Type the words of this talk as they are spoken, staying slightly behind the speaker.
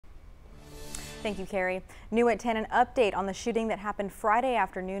Thank you, Carrie. New at 10, an update on the shooting that happened Friday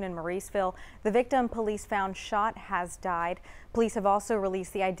afternoon in Mauriceville. The victim police found shot has died. Police have also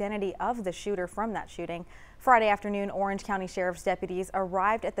released the identity of the shooter from that shooting. Friday afternoon, Orange County Sheriff's deputies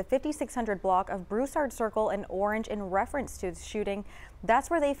arrived at the 5600 block of Broussard Circle in Orange in reference to the shooting. That's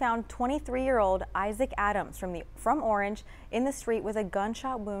where they found 23-year-old Isaac Adams from Orange in the street with a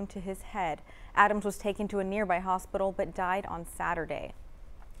gunshot wound to his head. Adams was taken to a nearby hospital but died on Saturday.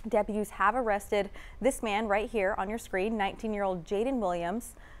 Deputies have arrested this man right here on your screen, 19-year-old Jaden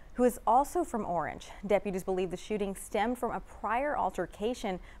Williams, who is also from Orange. Deputies believe the shooting stemmed from a prior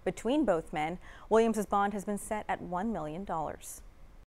altercation between both men. Williams' bond has been set at $1 million.